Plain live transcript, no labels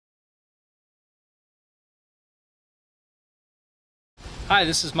Hi,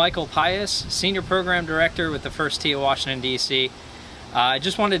 this is Michael Pius, Senior Program Director with the First Tee of Washington, D.C. I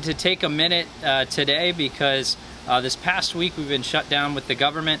just wanted to take a minute today because this past week we've been shut down with the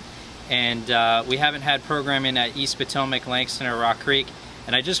government and we haven't had programming at East Potomac, Langston, or Rock Creek.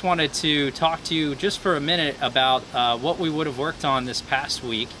 And I just wanted to talk to you just for a minute about what we would have worked on this past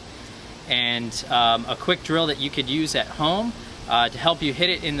week and a quick drill that you could use at home to help you hit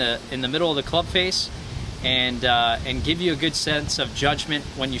it in the middle of the club face and give you a good sense of judgment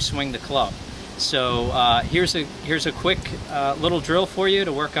when you swing the club. So here's a quick little drill for you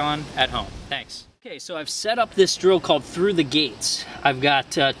to work on at home. Thanks. Okay, so I've set up this drill called Through the Gates. I've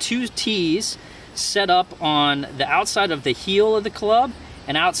got two tees set up on the outside of the heel of the club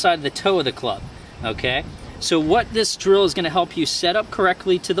and outside of the toe of the club. Okay, so what this drill is going to help you set up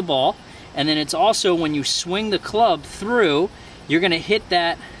correctly to the ball, and then it's also when you swing the club through, you're going to hit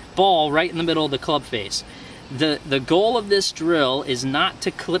that ball right in the middle of the club face. The goal of this drill is not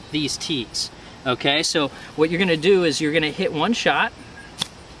to clip these tees. Okay, so what you're going to do is you're going to hit one shot,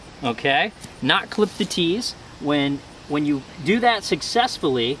 okay, not clip the tees. When you do that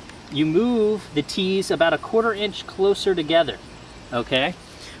successfully, you move the tees about 1/4 inch closer together. Okay,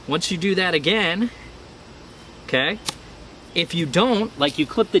 once you do that again, okay, if you don't, like you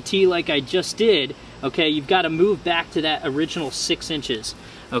clip the tee like I just did, okay, you've got to move back to that original 6 inches.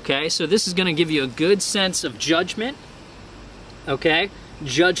 Okay, so this is going to give you a good sense of judgment, okay,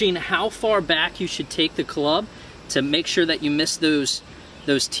 judging how far back you should take the club to make sure that you miss those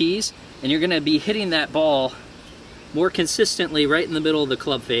tees, and you're going to be hitting that ball more consistently right in the middle of the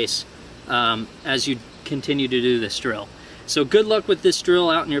club face as you continue to do this drill. So good luck with this drill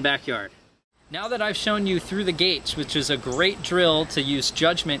out in your backyard. Now that I've shown you Through the Gates, which is a great drill to use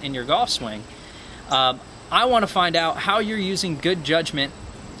judgment in your golf swing, I want to find out how you're using good judgment.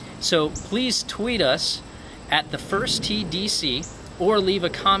 So please tweet us at the First Tee DC or leave a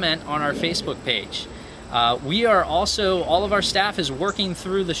comment on our Facebook page. We are also, all of our staff is working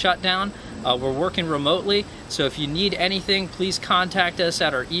through the shutdown. We're working remotely, so if you need anything, please contact us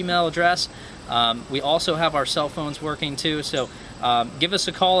at our email address. We also have our cell phones working too, so give us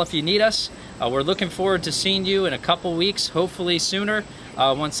a call if you need us. We're looking forward to seeing you in a couple weeks, hopefully sooner,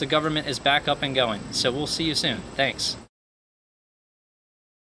 once the government is back up and going. So we'll see you soon. Thanks.